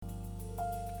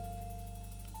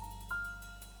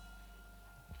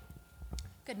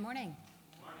Good morning.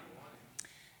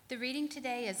 The reading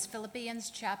today is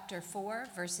Philippians chapter 4,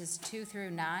 verses 2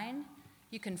 through 9.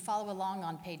 You can follow along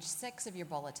on page 6 of your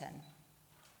bulletin.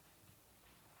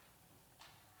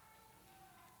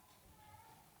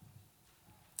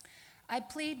 I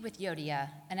plead with Euodia,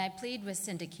 and I plead with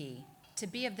Syntyche, to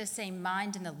be of the same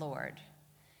mind in the Lord.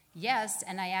 Yes,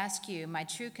 and I ask you, my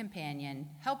true companion,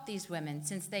 help these women,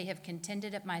 since they have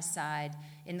contended at my side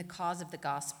in the cause of the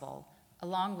gospel,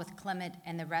 along with Clement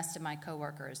and the rest of my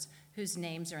co-workers, whose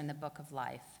names are in the book of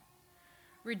life.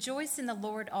 Rejoice in the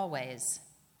Lord always.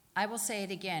 I will say it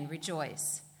again,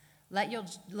 rejoice. Let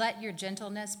your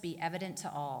gentleness be evident to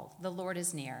all. The Lord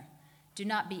is near. Do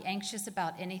not be anxious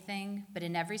about anything, but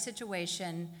in every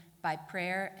situation, by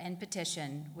prayer and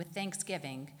petition, with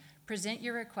thanksgiving, present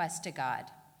your requests to God.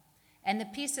 And the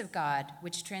peace of God,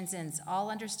 which transcends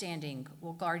all understanding,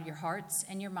 will guard your hearts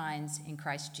and your minds in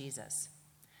Christ Jesus.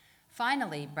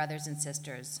 Finally, brothers and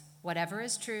sisters, whatever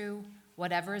is true,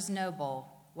 whatever is noble,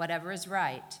 whatever is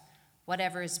right,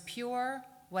 whatever is pure,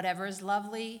 whatever is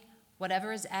lovely,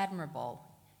 whatever is admirable,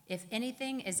 if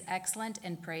anything is excellent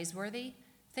and praiseworthy,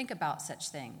 think about such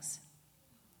things.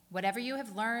 Whatever you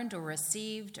have learned or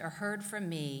received or heard from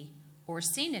me or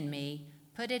seen in me,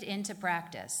 put it into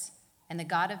practice, and the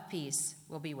God of peace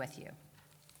will be with you.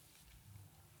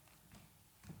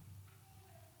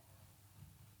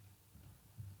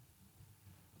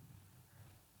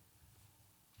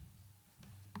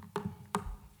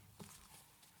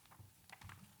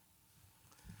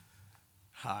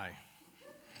 Hi.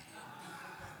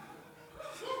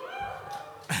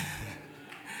 I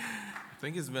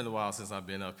think it's been a while since I've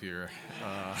been up here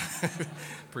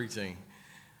preaching.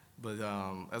 But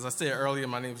as I said earlier,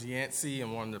 my name is Yancey.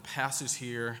 I'm one of the pastors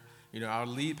here. You know, our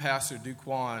lead pastor,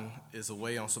 Duquan, is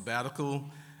away on sabbatical.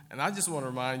 And I just want to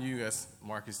remind you, as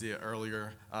Marcus did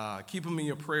earlier, keep him in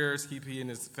your prayers. Keep he and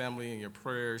his family in your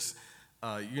prayers.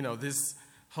 This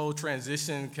whole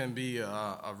transition can be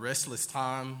a restless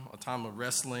time, a time of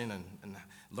wrestling and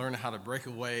learning how to break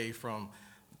away from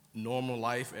normal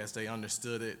life as they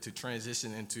understood it to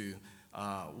transition into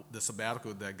the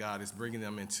sabbatical that God is bringing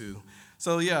them into.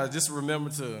 So, just remember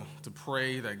to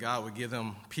pray that God would give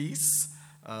them peace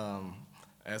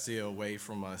as they're away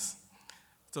from us.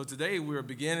 So today we're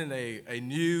beginning a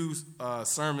new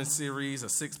sermon series, a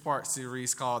 6-part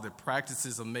series called The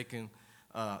Practices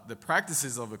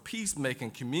of a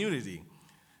Peacemaking Community.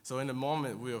 So in a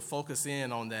moment, we'll focus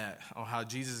in on that, on how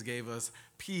Jesus gave us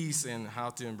peace and how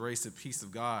to embrace the peace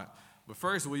of God. But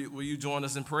first, will you join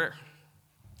us in prayer?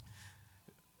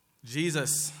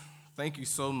 Jesus, thank you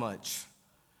so much.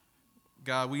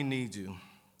 God, we need you.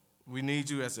 We need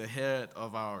you as the head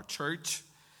of our church.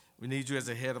 We need you as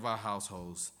the head of our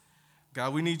households.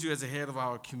 God, we need you as the head of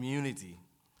our community.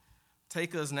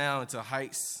 Take us now into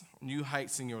new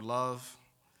heights in your love,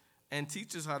 and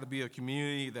teach us how to be a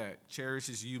community that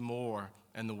cherishes you more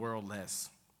and the world less.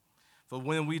 For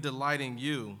when we delight in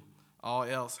you, all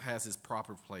else has its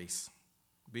proper place.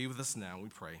 Be with us now, we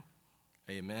pray.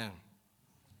 Amen.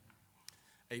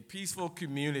 A peaceful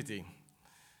community.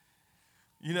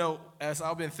 You know, as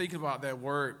I've been thinking about that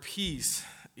word, peace,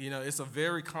 it's a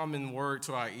very common word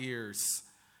to our ears.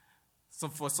 So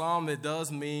for some, it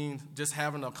does mean just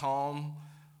having a calm.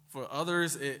 For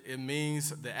others, it means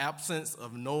the absence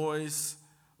of noise.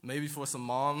 Maybe for some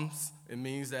moms, it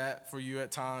means that for you at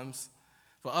times.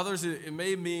 For others, it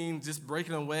may mean just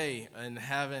breaking away and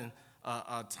having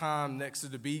a time next to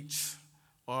the beach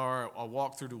or a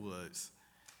walk through the woods.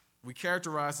 We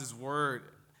characterize this word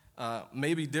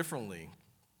maybe differently,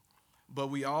 but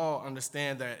we all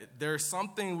understand that there's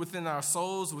something within our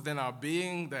souls, within our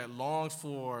being, that longs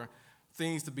for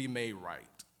things to be made right.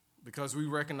 Because we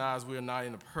recognize we are not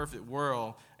in a perfect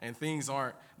world and things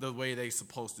aren't the way they're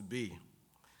supposed to be.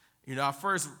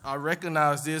 I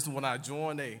recognized this when I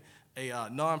joined a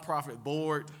nonprofit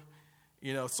board,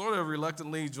 sort of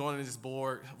reluctantly joining this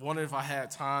board, wondering if I had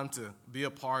time to be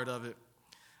a part of it.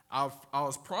 I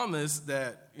was promised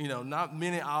that, not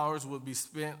many hours would be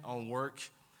spent on work,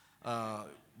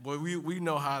 but we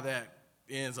know how that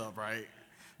ends up, right?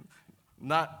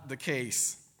 Not the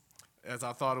case as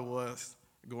I thought it was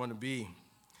going to be.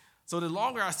 So the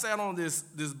longer I sat on this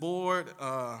board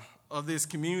of this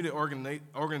community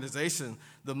organization,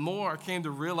 the more I came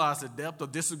to realize the depth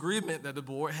of disagreement that the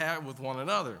board had with one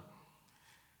another.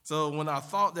 So when I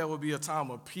thought there would be a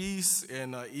time of peace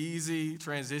and an easy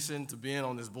transition to being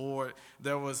on this board,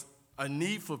 there was a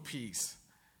need for peace.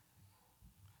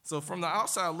 So from the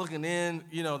outside looking in,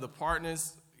 the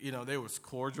partners, they was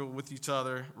cordial with each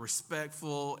other,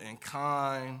 respectful and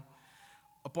kind.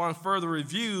 Upon further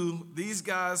review, these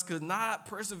guys could not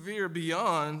persevere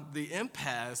beyond the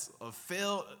impasse of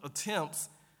failed attempts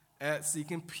at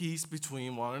seeking peace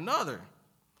between one another.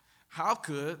 How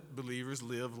could believers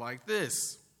live like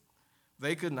this?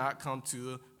 They could not come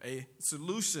to a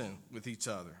solution with each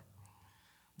other.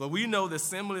 But we know the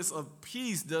semblance of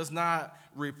peace does not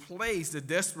replace the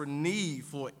desperate need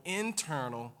for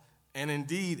internal and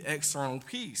indeed external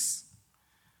peace.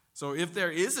 So if there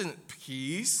isn't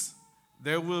peace,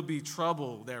 there will be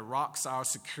trouble that rocks our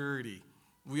security.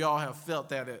 We all have felt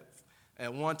that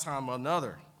at one time or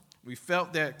another. We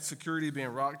felt that security being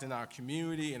rocked in our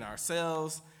community, in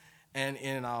ourselves, and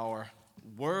in our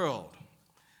world.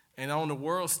 And on the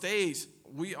world stage,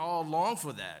 we all long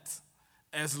for that.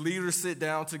 As leaders sit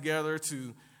down together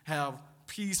to have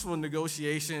peaceful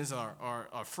negotiations or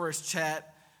first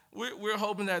chat, we're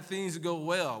hoping that things go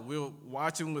well. We're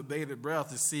watching with bated breath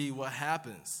to see what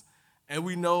happens. And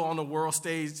we know on the world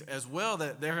stage as well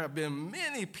that there have been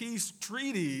many peace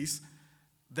treaties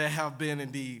that have been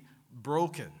indeed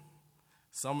broken.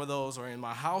 Some of those are in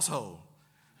my household.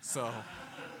 So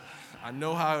I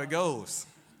know how it goes.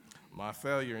 My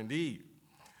failure indeed.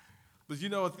 But you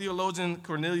know, theologian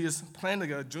Cornelius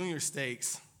Plantinga Jr.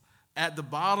 states, at the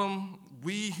bottom,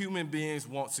 we human beings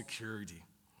want security.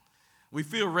 We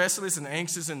feel restless and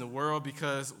anxious in the world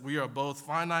because we are both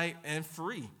finite and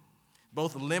free,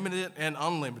 both limited and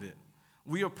unlimited.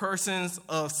 We are persons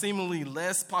of seemingly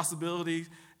less possibilities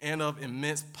and of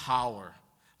immense power.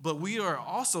 But we are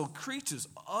also creatures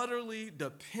utterly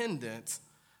dependent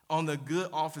on the good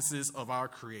offices of our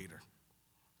Creator,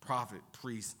 prophet,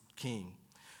 priest, king.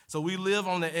 So we live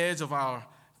on the edge of our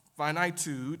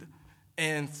finitude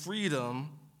and freedom,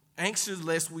 anxious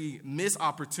lest we miss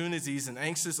opportunities and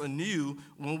anxious anew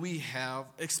when we have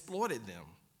exploited them.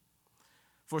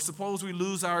 For suppose we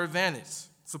lose our advantage.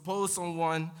 Suppose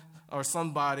someone or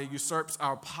somebody usurps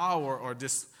our power or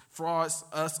defrauds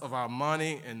us of our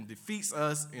money and defeats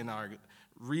us in our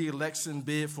re-election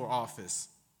bid for office.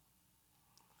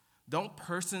 Don't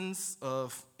persons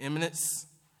of eminence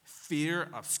fear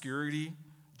obscurity,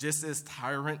 just as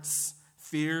tyrants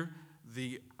fear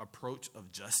the approach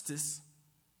of justice?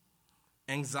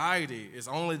 Anxiety is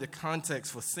only the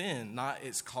context for sin, not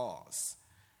its cause.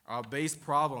 Our base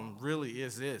problem really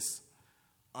is this: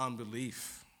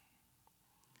 unbelief.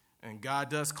 And God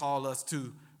does call us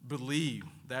to believe.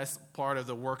 That's part of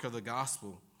the work of the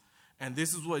gospel. And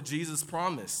this is what Jesus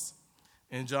promised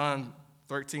in John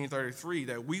 13:33,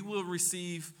 that we will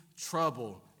receive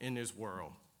trouble in this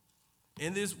world.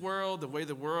 In this world, the way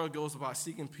the world goes about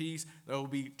seeking peace, there will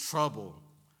be trouble.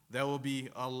 There will be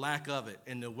a lack of it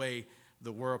in the way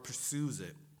the world pursues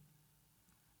it.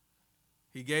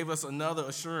 He gave us another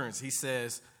assurance. He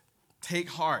says, take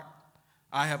heart,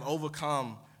 I have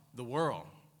overcome the world.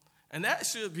 And that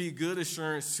should be good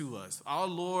assurance to us. Our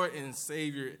Lord and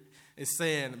Savior is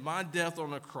saying, my death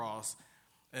on the cross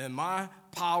and my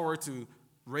power to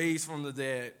raise from the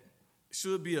dead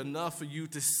should be enough for you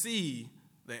to see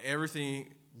that everything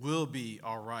will be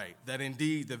all right, that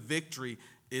indeed the victory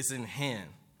is in hand.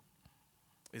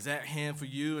 Is at hand for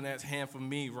you and that's hand for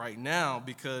me right now,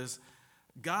 because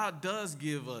God does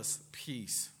give us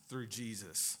peace through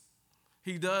Jesus.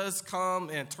 He does come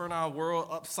and turn our world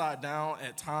upside down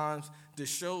at times to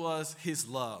show us his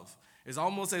love. It's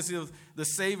almost as if the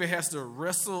Savior has to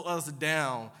wrestle us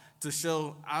down to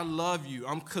show, I love you,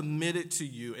 I'm committed to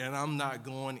you, and I'm not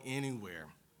going anywhere.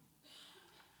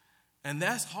 And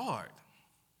that's hard.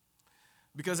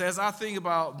 Because as I think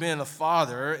about being a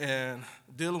father and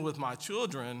dealing with my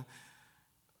children,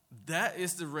 that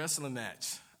is the wrestling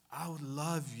match. I would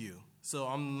love you, so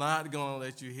I'm not going to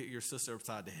let you hit your sister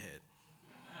upside the head.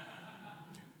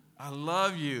 I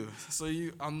love you, so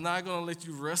I'm not going to let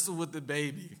you wrestle with the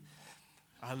baby.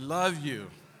 I love you,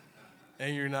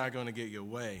 and you're not going to get your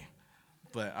way,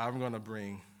 but I'm going to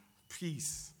bring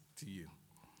peace to you.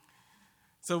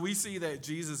 So we see that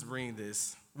Jesus brings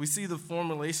this. We see the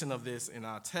formulation of this in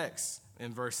our text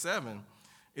in verse 7.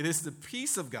 It is the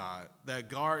peace of God that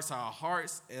guards our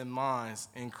hearts and minds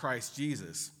in Christ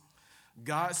Jesus.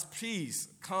 God's peace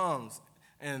comes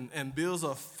and builds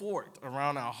a fort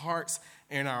around our hearts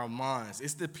and our minds.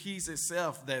 It's the peace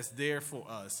itself that's there for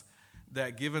us,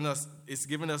 it's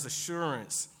given us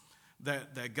assurance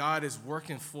that God is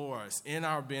working for us in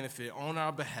our benefit, on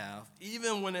our behalf,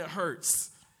 even when it hurts,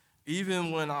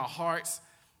 even when our hearts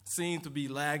seem to be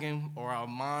lagging or our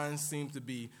minds seem to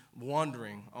be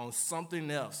wandering on something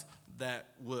else that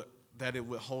it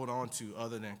would hold on to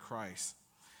other than Christ.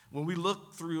 When we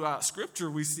look throughout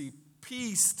Scripture, we see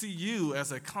peace to you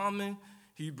as a common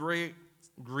Hebraic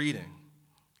greeting.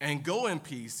 And go in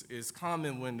peace is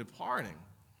common when departing.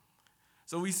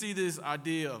 So we see this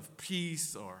idea of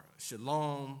peace or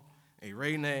shalom,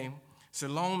 eirene.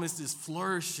 Shalom is this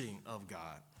flourishing of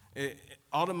God.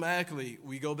 Automatically,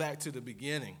 we go back to the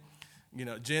beginning,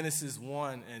 Genesis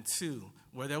 1 and 2,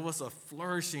 where there was a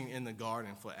flourishing in the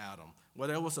garden for Adam, where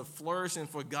there was a flourishing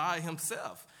for God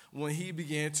himself when he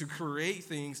began to create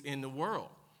things in the world.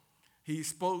 He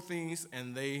spoke things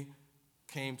and they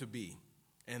came to be,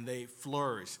 and they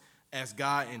flourished as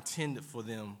God intended for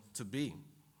them to be.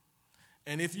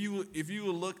 And if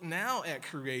you look now at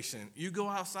creation, you go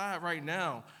outside right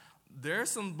now,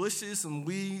 there's some bushes, some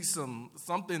weeds,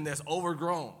 something that's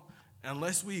overgrown.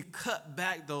 Unless we cut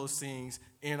back those things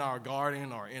in our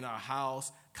garden or in our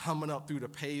house, coming up through the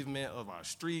pavement of our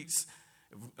streets,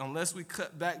 unless we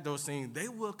cut back those things, they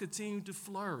will continue to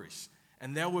flourish.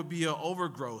 And there will be an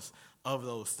overgrowth of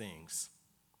those things.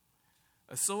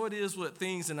 And so it is with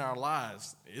things in our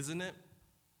lives, isn't it?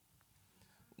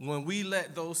 When we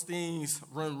let those things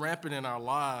run rampant in our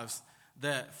lives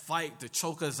that fight to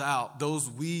choke us out, those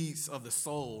weeds of the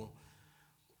soul,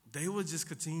 they will just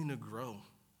continue to grow.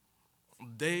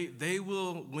 They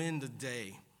will win the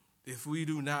day if we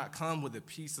do not come with the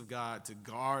peace of God to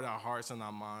guard our hearts and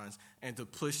our minds and to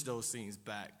push those things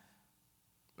back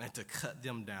and to cut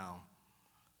them down.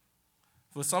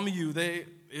 For some of you,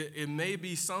 it may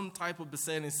be some type of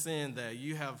besetting sin that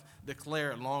you have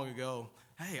declared long ago,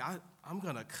 hey, I'm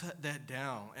going to cut that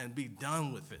down and be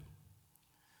done with it.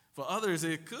 For others,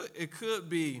 it could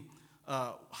be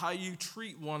how you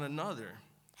treat one another,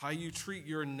 how you treat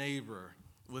your neighbor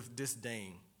with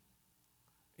disdain.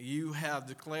 You have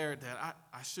declared that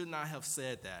I should not have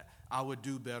said that. I would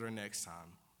do better next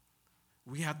time.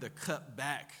 We have to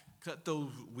cut those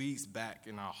weeds back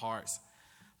in our hearts.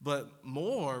 But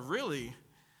more, really,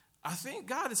 I think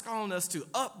God is calling us to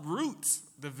uproot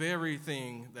the very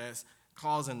thing that's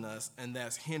causing us and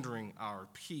that's hindering our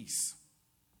peace.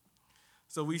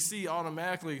 So we see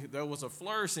automatically there was a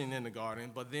flourishing in the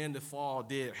garden, but then the fall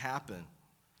did happen.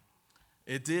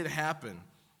 It did happen,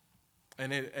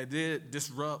 and it did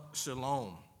disrupt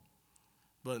shalom,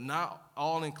 but not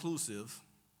all-inclusive,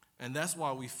 and that's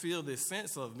why we feel this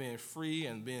sense of being free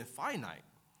and being finite,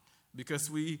 because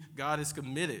God is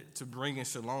committed to bringing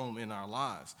shalom in our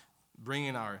lives,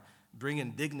 bringing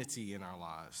dignity in our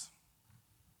lives.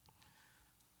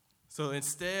 So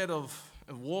instead of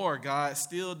war, God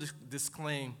still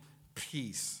disclaimed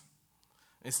peace.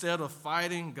 Instead of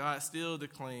fighting, God still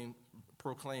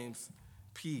proclaims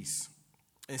peace.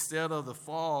 Instead of the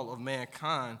fall of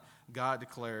mankind, God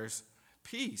declares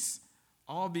peace,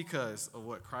 all because of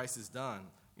what Christ has done.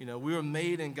 We were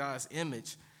made in God's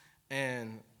image,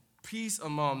 and peace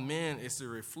among men is a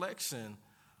reflection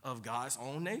of God's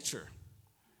own nature.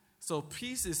 So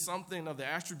peace is something of the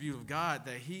attribute of God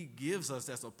that he gives us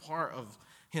as a part of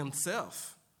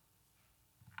himself.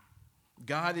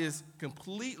 God is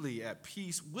completely at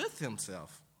peace with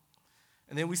himself.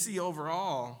 And then we see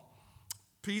overall,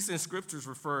 peace in scriptures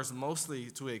refers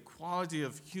mostly to a quality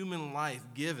of human life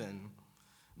given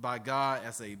by God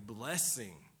as a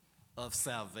blessing of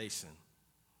salvation.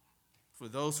 For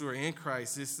those who are in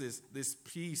Christ, this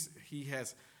peace he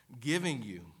has given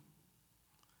you.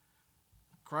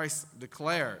 Christ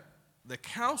declared, the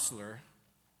counselor,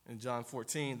 in John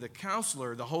 14, the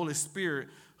counselor, the Holy Spirit,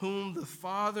 whom the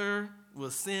Father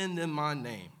will send in my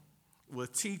name, will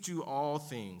teach you all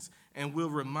things and will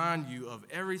remind you of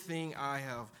everything I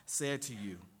have said to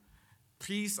you.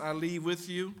 Peace I leave with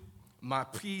you, my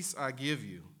peace I give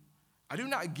you. I do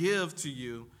not give to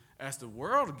you as the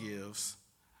world gives.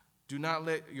 Do not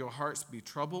let your hearts be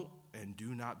troubled and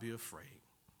do not be afraid.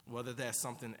 Whether that's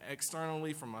something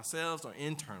externally from ourselves or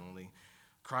internally,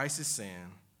 Christ is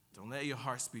saying, don't let your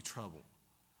hearts be troubled.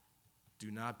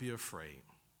 Do not be afraid.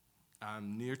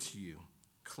 I'm near to you,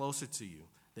 closer to you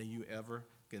than you ever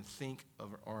can think of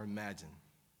or imagine.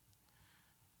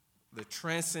 The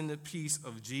transcendent peace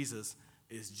of Jesus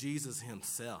is Jesus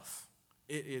himself.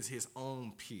 It is his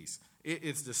own peace. It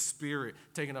is the Spirit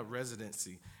taking up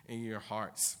residency in your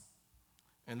hearts.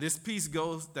 And this peace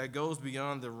goes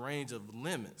beyond the range of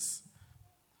limits.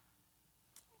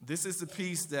 This is the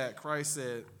peace that Christ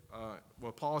said,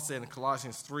 Paul said in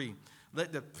Colossians 3,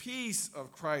 let the peace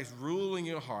of Christ rule in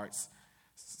your hearts,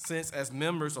 since as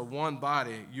members of one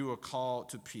body you are called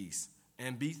to peace,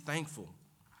 and be thankful.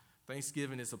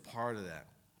 Thanksgiving is a part of that.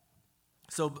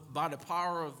 So by the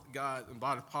power of God and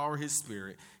by the power of his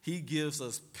Spirit, he gives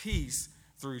us peace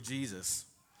through Jesus.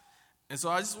 And so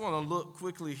I just want to look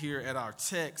quickly here at our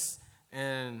text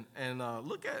and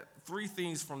look at three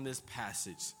things from this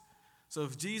passage. So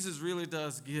if Jesus really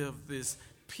does give this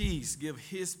peace, give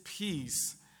his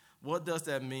peace, what does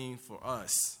that mean for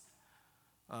us?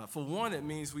 For one, it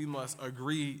means we must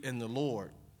agree in the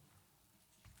Lord.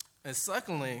 And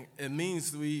secondly, it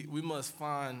means we must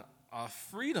find our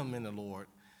freedom in the Lord.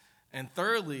 And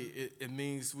thirdly, it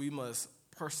means we must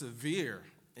persevere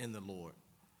in the Lord.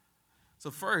 So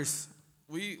first,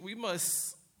 we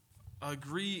must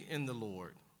agree in the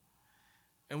Lord.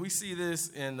 And we see this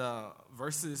in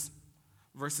verses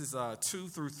 2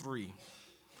 through 3,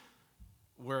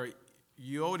 where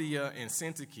Euodia and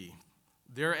Syntyche,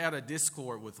 they're at a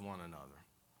discord with one another.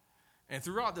 And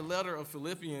throughout the letter of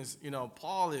Philippians,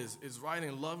 Paul is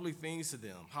writing lovely things to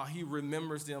them, how he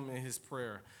remembers them in his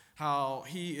prayer, how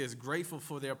he is grateful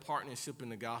for their partnership in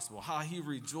the gospel, how he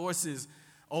rejoices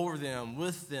over them,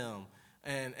 with them,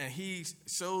 and he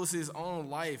shows his own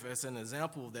life as an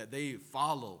example that they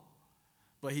follow.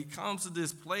 But he comes to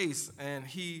this place and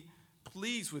he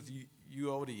pleads with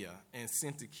Euodia and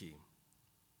Syntyche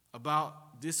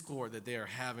about discord that they are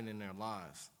having in their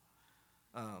lives.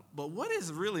 But what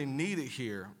is really needed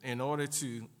here in order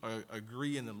to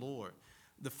agree in the Lord?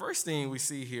 The first thing we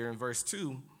see here in verse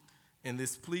 2, in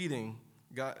this pleading,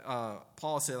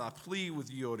 Paul said, I plead with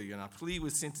Euodia and I plead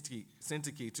with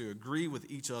Syntyche to agree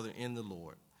with each other in the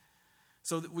Lord.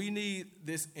 So that we need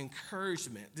this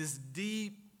encouragement, this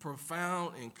deep,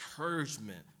 profound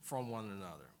encouragement from one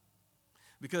another.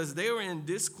 Because they were in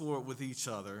discord with each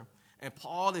other, and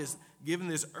Paul is giving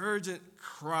this urgent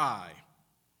cry,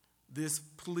 this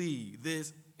plea,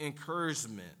 this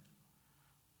encouragement.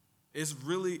 It's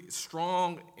really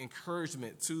strong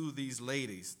encouragement to these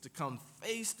ladies to come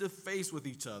face to face with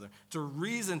each other, to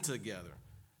reason together.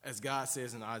 As God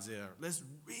says in Isaiah, let's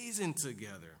reason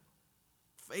together,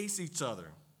 face each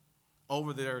other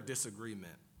over their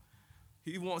disagreement.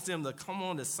 He wants them to come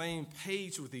on the same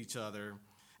page with each other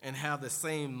and have the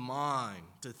same mind,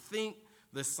 to think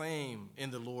the same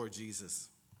in the Lord Jesus.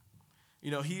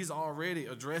 He's already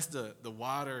addressed the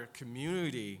wider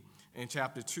community in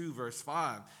chapter 2, verse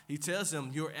 5. He tells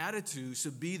them, your attitude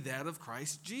should be that of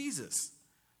Christ Jesus,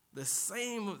 the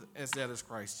same as that of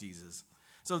Christ Jesus.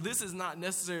 So this is not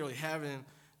necessarily having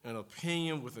an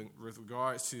opinion with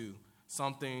regards to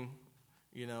something,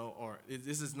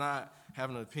 this is not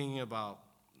having an opinion about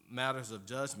matters of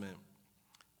judgment.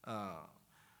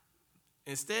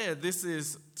 Instead, this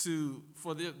is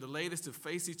for the ladies to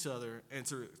face each other and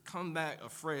to come back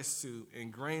afresh to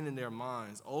ingrain in their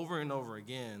minds over and over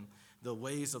again the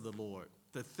ways of the Lord,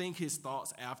 to think his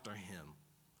thoughts after him.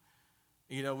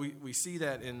 We see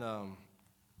that in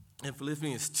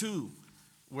Philippians 2,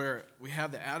 where we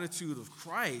have the attitude of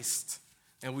Christ,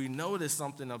 and we notice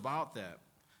something about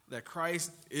that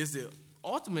Christ is the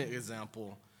ultimate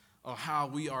example of how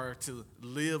we are to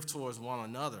live towards one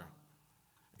another,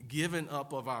 giving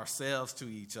up of ourselves to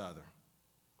each other,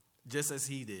 just as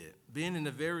he did. Being in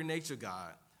the very nature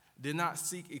God, did not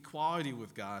seek equality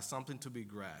with God, something to be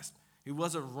grasped. He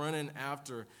wasn't running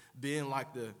after being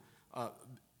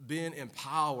being in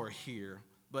power here,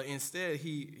 but instead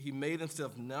he made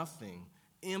himself nothing,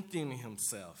 emptying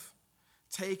himself,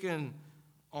 taking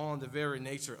on the very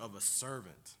nature of a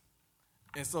servant.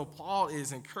 And so Paul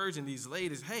is encouraging these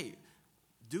ladies, hey,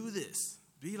 do this.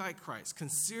 Be like Christ.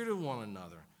 Consider one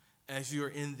another as you're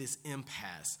in this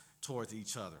impasse towards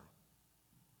each other.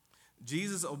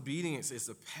 Jesus' obedience is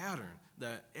a pattern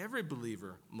that every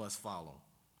believer must follow.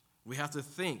 We have to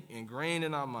think, ingrain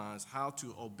in our minds, how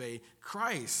to obey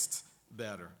Christ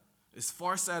better. It's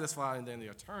far satisfying than the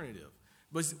alternative.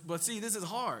 But see, this is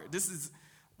hard. This is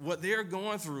what they're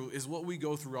going through is what we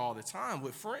go through all the time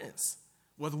with friends.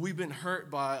 Whether we've been hurt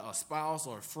by a spouse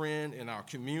or a friend in our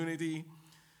community,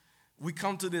 we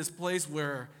come to this place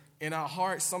where in our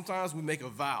hearts, sometimes we make a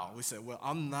vow. We say, well,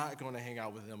 I'm not going to hang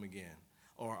out with them again,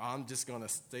 or I'm just going to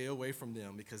stay away from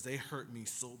them because they hurt me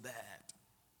so bad.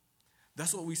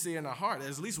 That's what we say in our heart,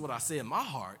 at least what I say in my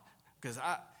heart, because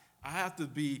I have to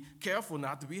be careful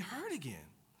not to be hurt again.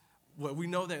 Well, we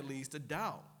know that leads to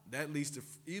doubt. That leads to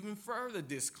even further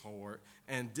discord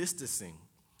and distancing.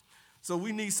 So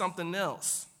we need something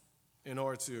else in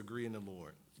order to agree in the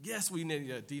Lord. Yes, we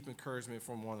need a deep encouragement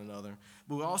from one another,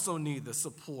 but we also need the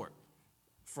support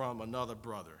from another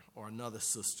brother or another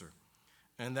sister.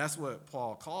 And that's what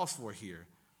Paul calls for here.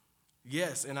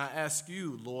 Yes, and I ask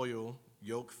you, loyal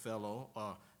yoke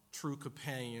fellow, true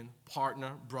companion,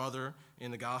 partner, brother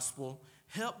in the gospel,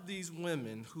 help these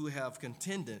women who have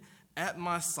contended at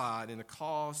my side in the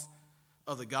cause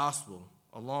of the gospel,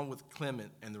 along with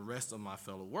Clement and the rest of my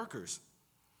fellow workers.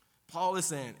 Paul is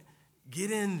saying,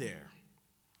 get in there.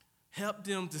 Help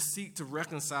them to seek to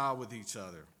reconcile with each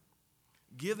other.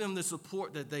 Give them the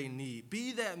support that they need.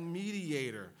 Be that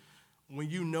mediator when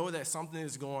you know that something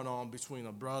is going on between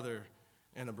a brother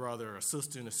and a brother, or a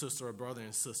sister and a sister, or a brother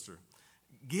and sister.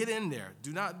 Get in there.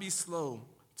 Do not be slow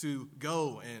to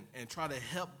go and try to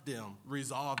help them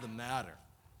resolve the matter.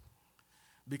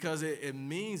 Because it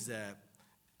means that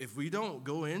if we don't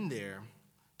go in there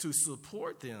to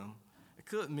support them, it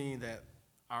could mean that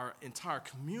our entire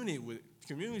community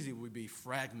would be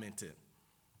fragmented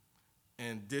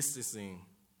and distancing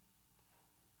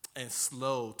and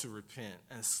slow to repent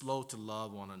and slow to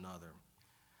love one another.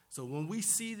 So when we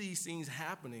see these things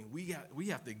happening, we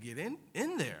have to get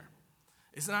in there.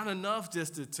 It's not enough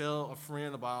just to tell a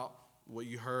friend about what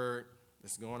you heard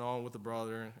that's going on with the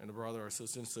brother and the brother, or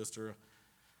sister and sister,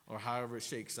 or however it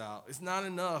shakes out. It's not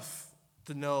enough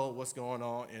to know what's going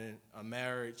on in a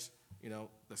marriage,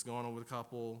 that's going on with a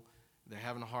couple. They're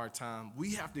having a hard time.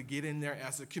 We have to get in there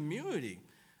as a community.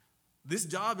 This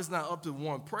job is not up to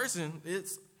one person.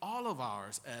 It's all of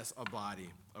ours as a body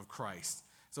of Christ.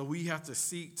 So we have to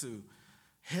seek to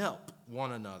help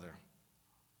one another.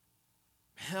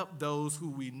 Help those who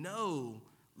we know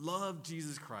love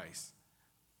Jesus Christ,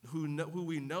 who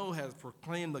we know has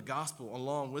proclaimed the gospel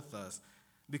along with us,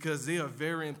 because they are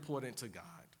very important to God,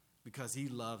 because he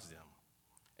loves them.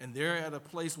 And they're at a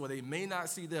place where they may not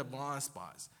see their blind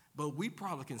spots, but we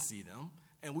probably can see them,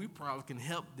 and we probably can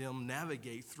help them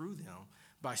navigate through them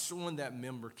by showing that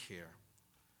member care.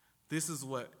 This is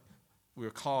what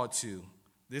we're called to.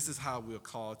 This is how we're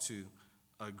called to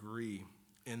agree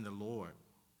in the Lord.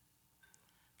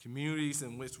 Communities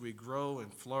in which we grow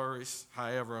and flourish,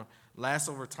 however, last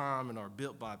over time and are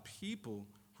built by people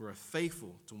who are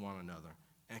faithful to one another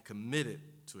and committed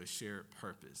to a shared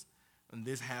purpose. And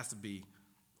this has to be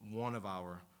one of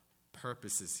our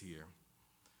purposes here.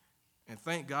 And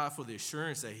thank God for the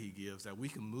assurance that he gives that we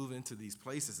can move into these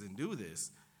places and do this.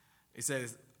 It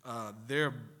says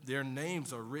their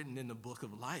names are written in the book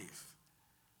of life.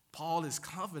 Paul is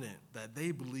confident that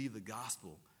they believe the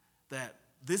gospel, that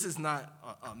this is not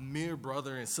a mere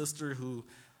brother and sister who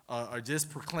are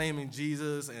just proclaiming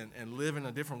Jesus and live in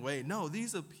a different way. No,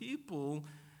 these are people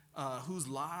whose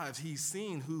lives he's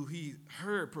seen, who he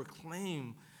heard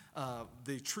proclaim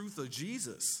the truth of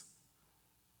Jesus.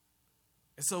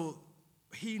 And so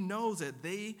he knows that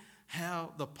they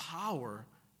have the power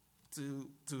to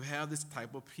have this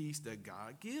type of peace that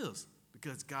God gives,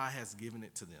 because God has given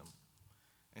it to them.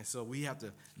 And so we have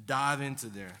to dive into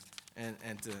there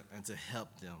and to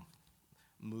help them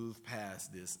move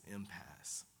past this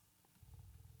impasse.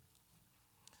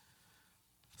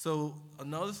 So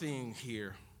another thing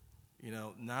here,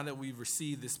 now that we've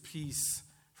received this peace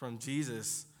from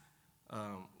Jesus,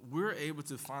 we're able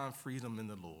to find freedom in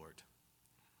the Lord.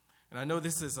 And I know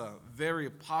this is a very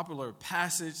popular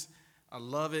passage. I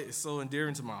love it. It's so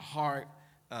endearing to my heart.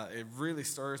 It really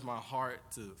stirs my heart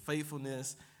to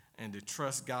faithfulness and to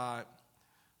trust God,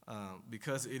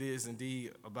 because it is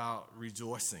indeed about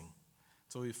rejoicing.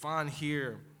 So we find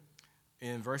here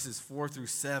in verses 4 through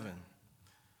 7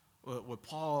 what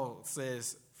Paul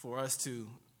says for us to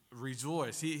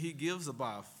rejoice. He gives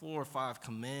about 4 or 5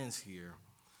 commands here,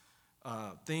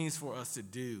 things for us to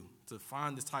do to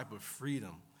find this type of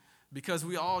freedom, because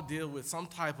we all deal with some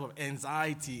type of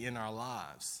anxiety in our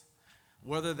lives,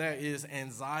 whether that is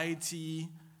anxiety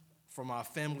from our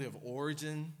family of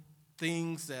origin,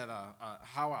 things that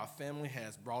how our family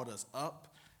has brought us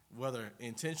up, whether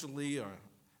intentionally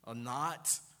or not,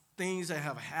 things that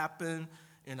have happened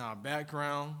in our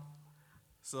background.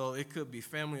 So it could be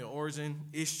family of origin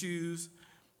issues.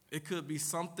 It could be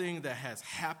something that has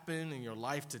happened in your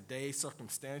life today,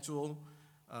 circumstantial,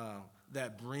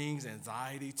 that brings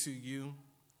anxiety to you.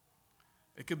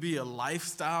 It could be a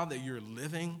lifestyle that you're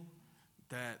living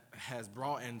that has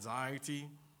brought anxiety.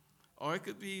 Or it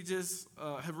could be just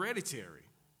hereditary.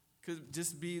 It could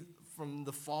just be from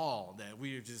the fall that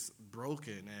we are just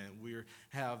broken and we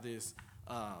have this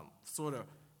sort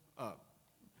of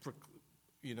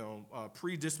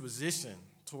predisposition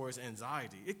towards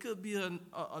anxiety. It could be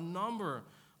a number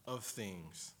of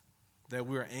things that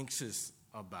we're anxious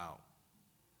about.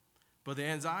 But the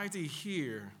anxiety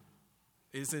here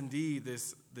is indeed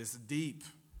this deep,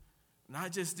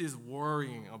 not just this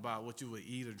worrying about what you would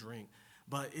eat or drink,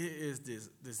 but it is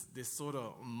this sort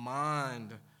of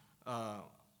mind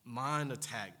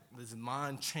attack, this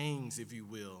mind change, if you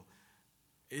will.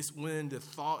 It's when the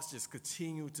thoughts just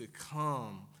continue to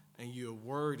come and you're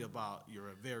worried about your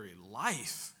very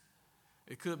life.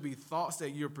 It could be thoughts that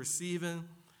you're perceiving,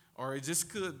 or it just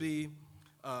could be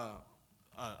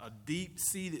a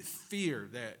deep-seated fear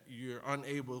that you're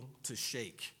unable to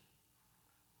shake.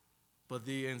 But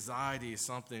the anxiety is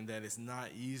something that is not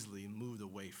easily moved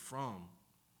away from.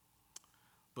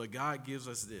 But God gives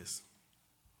us this.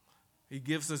 He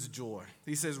gives us joy.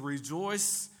 He says,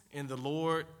 rejoice in the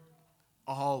Lord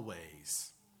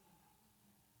always.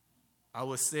 I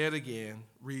will say it again,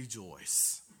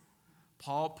 rejoice.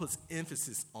 Paul puts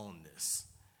emphasis on this,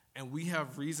 and we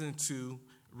have reason to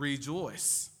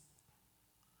rejoice.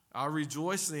 Our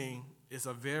rejoicing is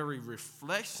a very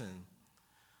reflection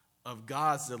of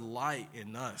God's delight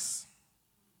in us.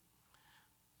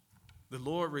 The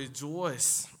Lord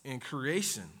rejoiced in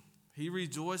creation. He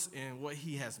rejoiced in what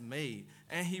he has made,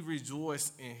 and he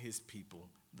rejoiced in his people,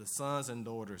 the sons and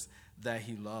daughters that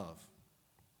he loved.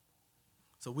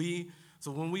 So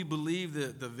when we believe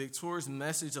the victorious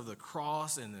message of the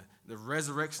cross and the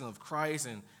resurrection of Christ,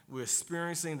 and we're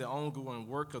experiencing the ongoing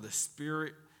work of the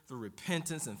Spirit through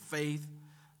repentance and faith,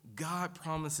 God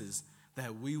promises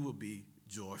that we will be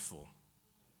joyful.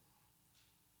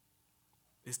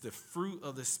 It's the fruit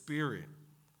of the Spirit,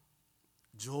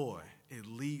 joy. It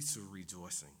leads to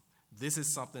rejoicing. This is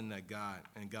something that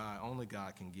only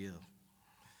God can give.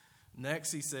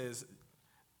 Next, he says,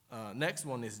 next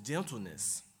one is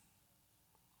gentleness.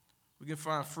 We can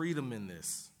find freedom in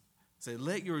this. Say,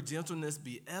 let your gentleness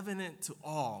be evident to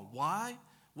all. Why?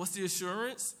 What's the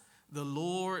assurance? The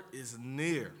Lord is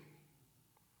near.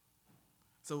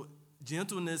 So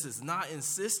gentleness is not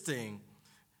insisting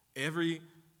everything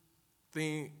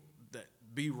that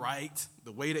be right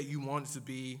the way that you want it to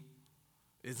be.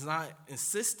 It's not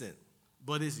insistent,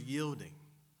 but it's yielding.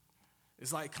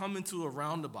 It's like coming to a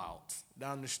roundabout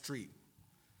down the street,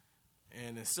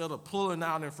 and instead of pulling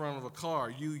out in front of a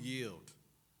car, you yield.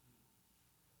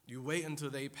 You wait until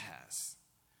they pass.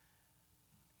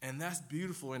 And that's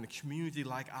beautiful in a community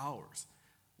like ours.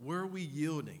 Where are we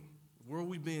yielding? Where are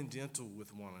we being gentle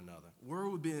with one another? Where are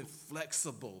we being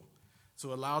flexible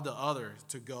to allow the other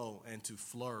to go and to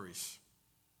flourish?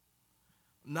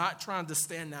 Not trying to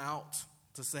stand out,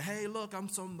 to say, hey, look, I'm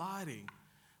somebody,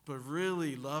 but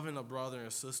really loving a brother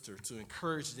and sister to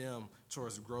encourage them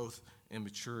towards growth and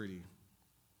maturity.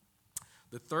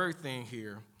 The third thing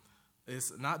here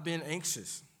is not being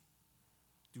anxious.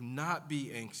 Do not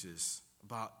be anxious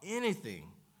about anything,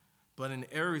 but in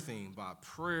everything by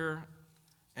prayer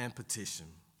and petition.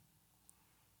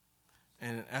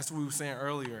 And as we were saying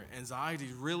earlier, anxiety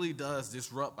really does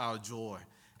disrupt our joy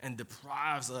and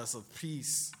deprives us of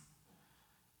peace.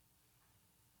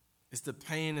 It's the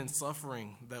pain and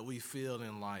suffering that we feel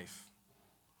in life.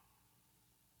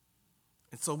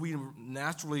 And so we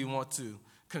naturally want to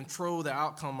control the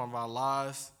outcome of our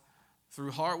lives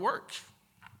through hard work,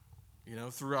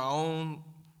 through our own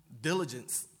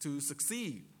diligence to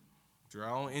succeed, through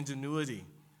our own ingenuity.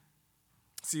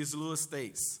 C.S. Lewis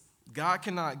states, God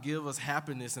cannot give us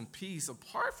happiness and peace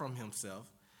apart from himself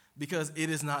because it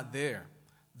is not there.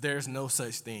 There's no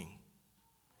such thing.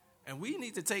 And we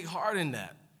need to take heart in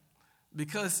that,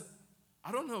 because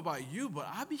I don't know about you, but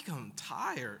I become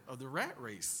tired of the rat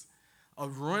race,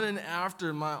 of running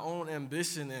after my own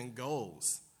ambition and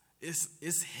goals.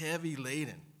 It's heavy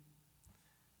laden.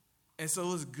 And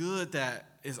so it's good that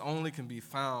it only can be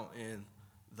found in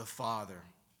the Father.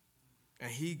 And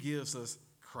he gives us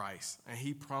Christ. And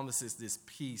he promises this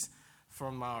peace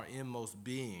from our inmost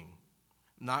being,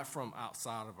 not from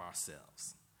outside of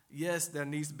ourselves. Yes, there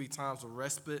needs to be times of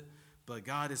respite, but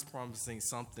God is promising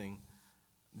something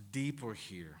deeper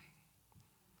here.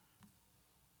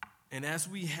 And as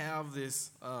we have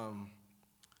this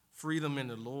freedom in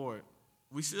the Lord,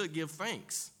 we should give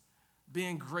thanks,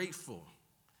 being grateful,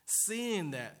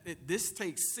 seeing that this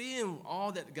takes seeing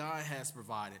all that God has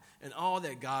provided and all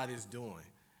that God is doing.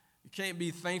 You can't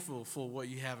be thankful for what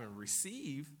you haven't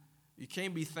received. You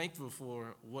can't be thankful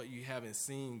for what you haven't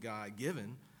seen God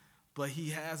given, but he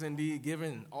has indeed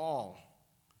given all,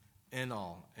 and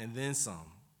then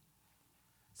some.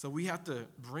 So we have to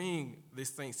bring this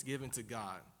thanksgiving to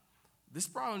God. This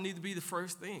probably needs to be the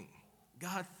first thing.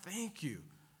 God, thank you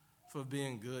for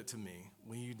being good to me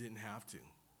when you didn't have to.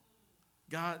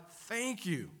 God, thank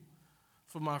you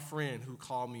for my friend who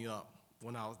called me up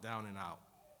when I was down and out.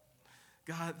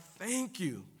 God, thank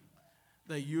you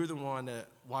that you're the one that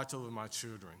watch over my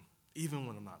children, even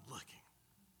when I'm not looking.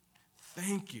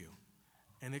 Thank you.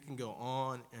 And it can go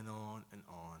on and on and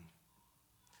on.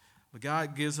 But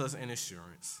God gives us an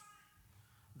assurance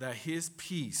that his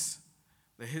peace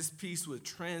would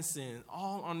transcend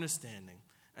all understanding.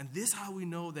 And this is how we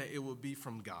know that it will be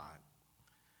from God.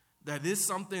 That is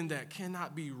something that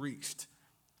cannot be reached,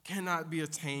 cannot be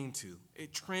attained to.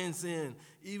 It transcends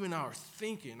even our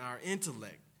thinking, our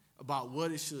intellect about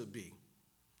what it should be.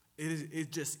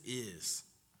 It just is.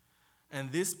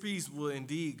 And this peace will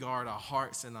indeed guard our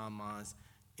hearts and our minds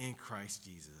in Christ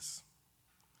Jesus.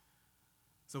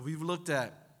 So we've looked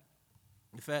at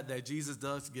the fact that Jesus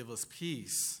does give us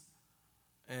peace,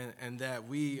 and that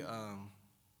we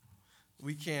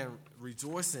can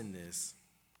rejoice in this.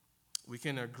 We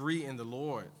can agree in the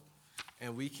Lord,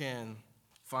 and we can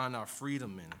find our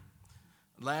freedom in it.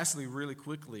 Lastly, really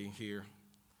quickly here,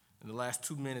 in the last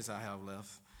 2 minutes I have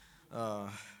left,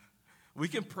 we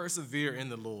can persevere in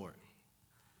the Lord.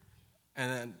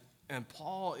 And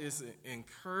Paul is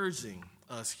encouraging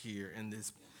us here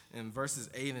in verses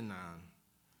 8 and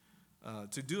 9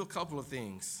 to do a couple of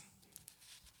things.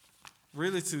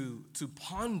 Really to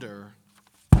ponder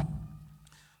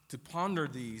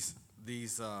these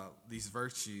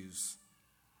virtues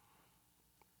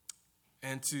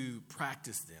and to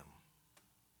practice them.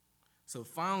 So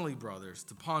finally, brothers,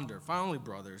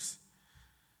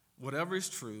 whatever is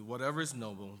true, whatever is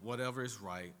noble, whatever is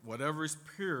right, whatever is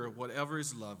pure, whatever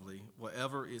is lovely,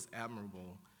 whatever is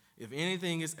admirable, if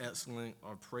anything is excellent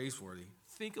or praiseworthy,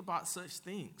 think about such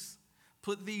things.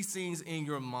 Put these things in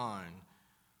your mind,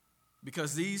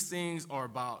 because these things are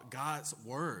about God's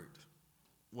word,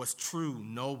 what's true,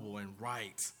 noble, and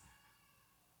right.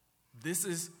 This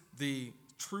is the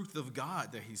truth of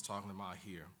God that he's talking about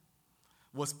here.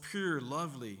 What's pure,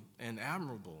 lovely, and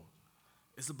admirable.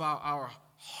 It's about our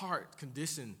heart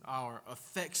condition, our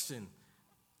affection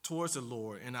towards the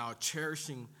Lord, and our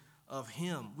cherishing of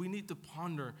him. We need to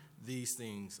ponder these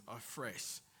things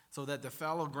afresh so that the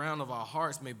fallow ground of our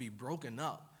hearts may be broken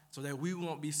up, so that we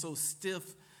won't be so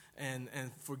stiff and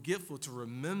forgetful to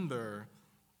remember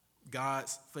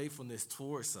God's faithfulness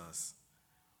towards us,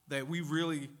 that we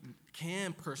really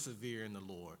can persevere in the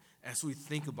Lord as we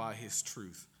think about his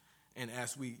truth and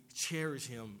as we cherish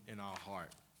him in our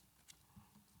heart.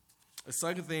 The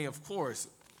second thing, of course,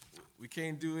 we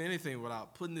can't do anything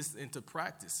without putting this into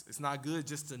practice. It's not good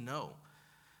just to know,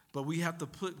 but we have to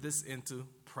put this into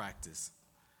practice.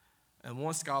 And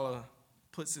one scholar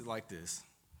puts it like this: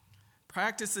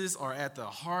 practices are at the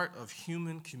heart of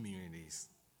human communities.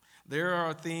 There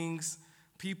are things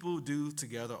people do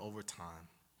together over time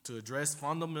to address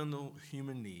fundamental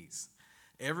human needs.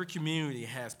 Every community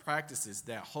has practices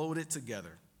that hold it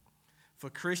together. For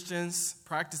Christians,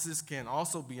 practices can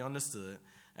also be understood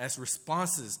as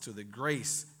responses to the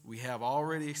grace we have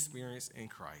already experienced in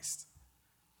Christ,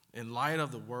 in light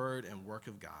of the word and work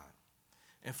of God,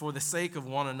 and for the sake of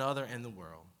one another and the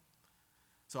world.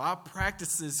 So our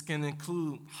practices can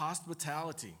include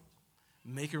hospitality,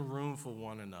 making room for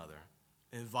one another,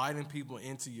 inviting people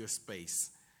into your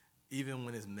space, even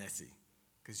when it's messy,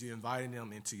 because you're inviting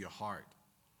them into your heart.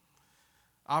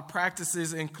 Our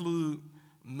practices include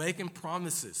making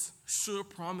promises, sure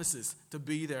promises to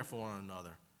be there for one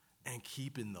another, and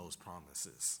keeping those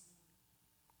promises.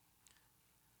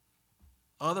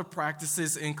 Other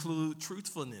practices include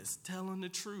truthfulness, telling the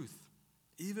truth,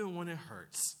 even when it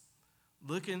hurts,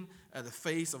 looking at the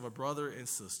face of a brother and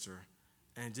sister,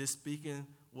 and just speaking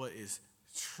what is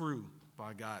true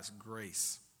by God's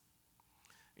grace.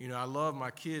 You know, I love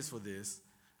my kids for this.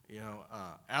 You know,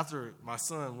 after my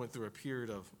son went through a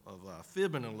period of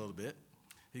fibbing a little bit,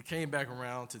 he came back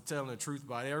around to telling the truth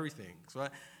about everything. So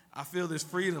I feel this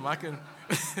freedom. I can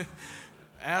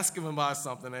ask him about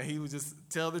something, and he would just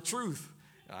tell the truth.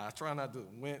 I try not to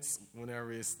wince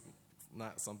whenever it's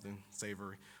not something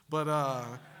savory. But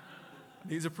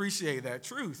he's appreciate that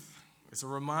truth. It's a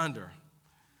reminder.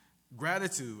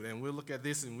 Gratitude, and we'll look at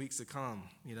this in weeks to come.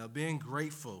 You know, being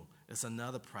grateful is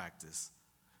another practice.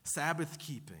 Sabbath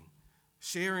keeping,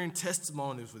 sharing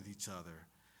testimonies with each other,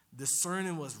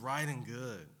 discerning what's right and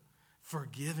good,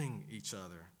 forgiving each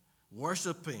other,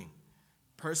 worshiping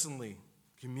personally,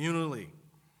 communally,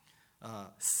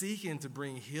 seeking to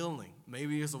bring healing.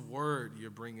 Maybe it's a word you're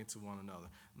bringing to one another.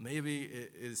 Maybe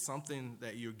it is something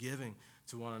that you're giving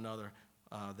to one another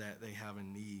that they have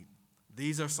in need.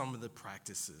 These are some of the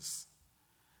practices.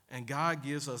 And God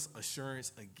gives us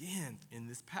assurance again in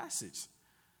this passage.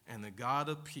 And the God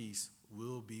of peace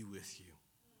will be with you.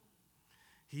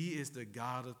 He is the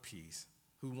God of peace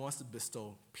who wants to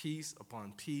bestow peace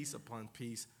upon peace upon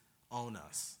peace on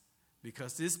us.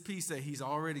 Because this peace that he's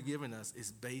already given us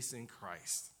is based in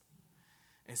Christ.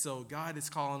 And so God is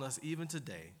calling us even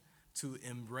today to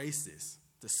embrace this,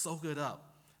 to soak it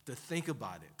up, to think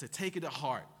about it, to take it to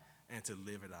heart, and to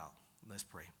live it out. Let's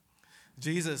pray.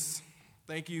 Jesus,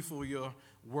 thank you for your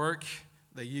work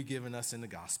that you've given us in the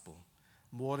gospel.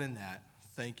 More than that,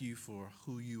 thank you for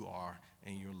who you are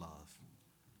and your love.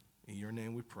 In your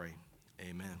name we pray.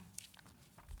 Amen.